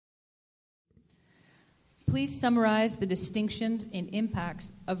Please summarize the distinctions and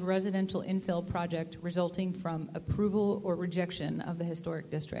impacts of residential infill project resulting from approval or rejection of the historic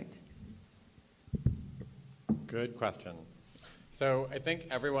district. Good question. So I think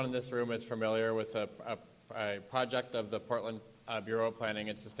everyone in this room is familiar with a project of the Portland Bureau of Planning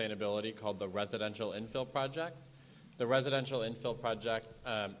and Sustainability called the Residential Infill Project. The Residential Infill Project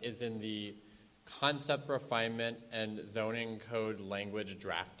is in the concept refinement and zoning code language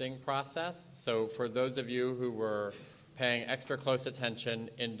drafting process. So for those of you who were paying extra close attention,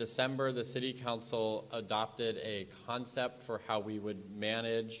 in December the City Council adopted a concept for how we would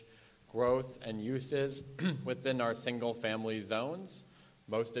manage growth and uses within our single-family zones.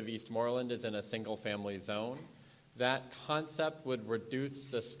 Most of Eastmoreland is in a single-family zone. That concept would reduce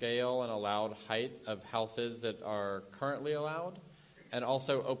the scale and allowed height of houses that are currently allowed, and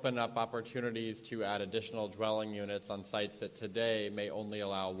also open up opportunities to add additional dwelling units on sites that today may only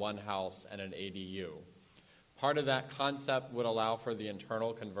allow one house and an ADU. Part of that concept would allow for the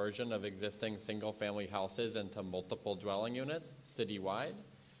internal conversion of existing single-family houses into multiple dwelling units citywide,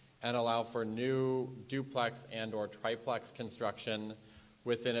 and allow for new duplex and or triplex construction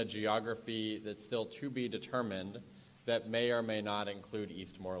within a geography that's still to be determined that may or may not include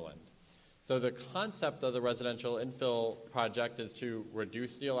Eastmoreland. So the concept of the residential infill project is to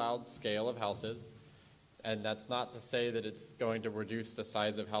reduce the allowed scale of houses, and that's not to say that it's going to reduce the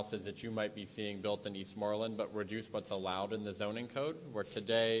size of houses that you might be seeing built in Eastmoreland, but reduce what's allowed in the zoning code, where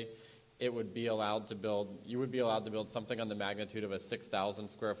today it would be allowed to build, you would be allowed to build something on the magnitude of a 6,000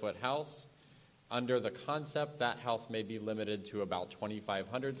 square foot house. Under the concept, that house may be limited to about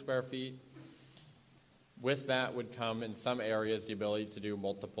 2,500 square feet. With that would come, in some areas, the ability to do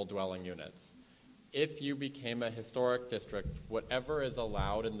multiple dwelling units. If you became a historic district, whatever is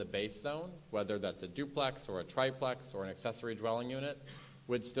allowed in the base zone, whether that's a duplex or a triplex or an accessory dwelling unit,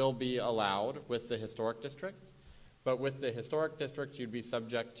 would still be allowed with the historic district. But with the historic district, you'd be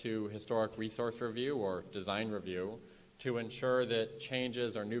subject to historic resource review or design review to ensure that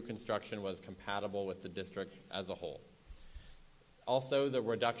changes or new construction was compatible with the district as a whole. Also, the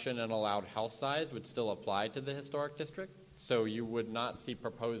reduction in allowed house size would still apply to the historic district, so you would not see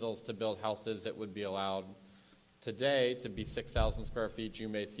proposals to build houses that would be allowed today to be 6,000 square feet. You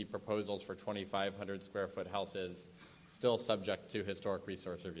may see proposals for 2,500 square foot houses still subject to historic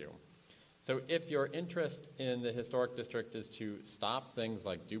resource review. So if your interest in the historic district is to stop things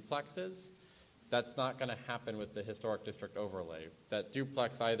like duplexes, that's not going to happen with the historic district overlay. That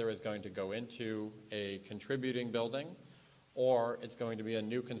duplex either is going to go into a contributing building, or it's going to be a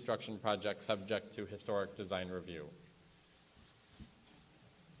new construction project subject to historic design review.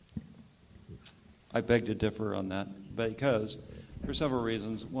 I beg to differ on that, because for several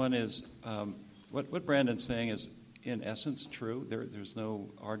reasons. One is what Brandon's saying is in essence true. There's no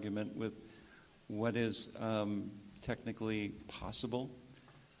argument with what is technically possible.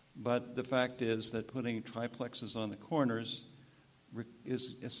 But the fact is that putting triplexes on the corners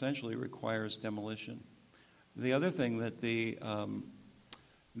essentially requires demolition. The other thing that the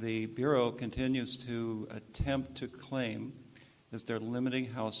Bureau continues to attempt to claim is they're limiting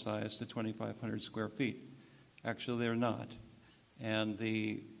house size to 2,500 square feet. Actually, they're not. And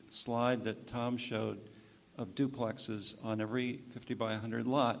the slide that Tom showed of duplexes on every 50 by 100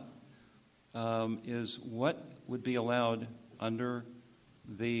 lot is what would be allowed under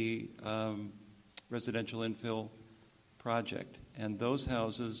the residential infill project. And those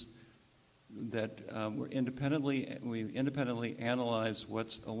houses that we independently analyzed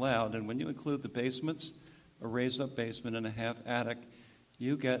what's allowed, and when you include the basements, a raised-up basement and a half attic,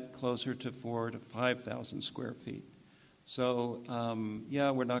 you get closer to 4,000 to 5,000 square feet. So,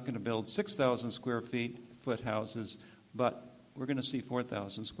 we're not going to build 6,000 square foot houses, but we're going to see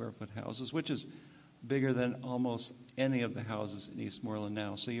 4,000 square foot houses, which is bigger than almost any of the houses in Eastmoreland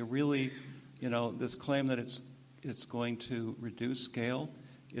now. So you really, this claim that it's going to reduce scale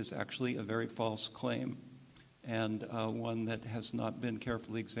is actually a very false claim, and one that has not been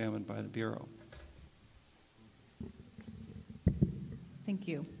carefully examined by the Bureau. Thank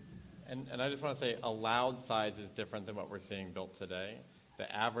you. And I just want to say allowed size is different than what we're seeing built today.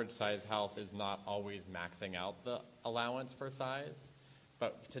 The average size house is not always maxing out the allowance for size,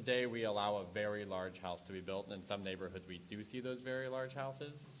 but today we allow a very large house to be built, and in some neighborhoods we do see those very large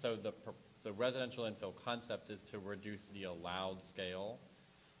houses. So the residential infill concept is to reduce the allowed scale,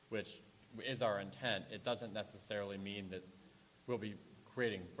 which is our intent. It doesn't necessarily mean that we'll be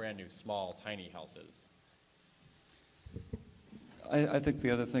creating brand new small tiny houses. I think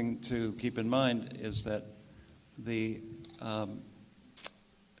the other thing to keep in mind is that a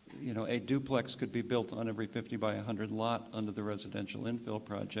duplex could be built on every 50 by 100 lot under the residential infill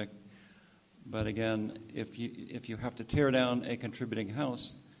project, But again, if you have to tear down a contributing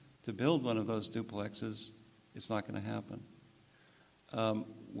house to build one of those duplexes, it's not going to happen.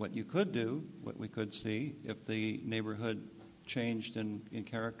 What you could do, what we could see, if the neighborhood changed in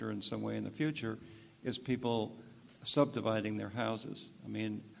character in some way in the future, is people subdividing their houses. I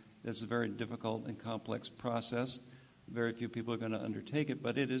mean, this is a very difficult and complex process. Very few people are going to undertake it,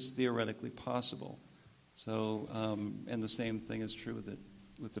 but it is theoretically possible. So, and the same thing is true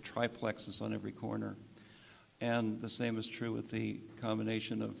with the triplexes on every corner. And the same is true with the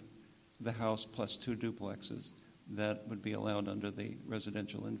combination of the house plus 2 duplexes that would be allowed under the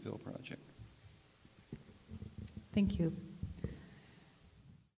residential infill project. Thank you.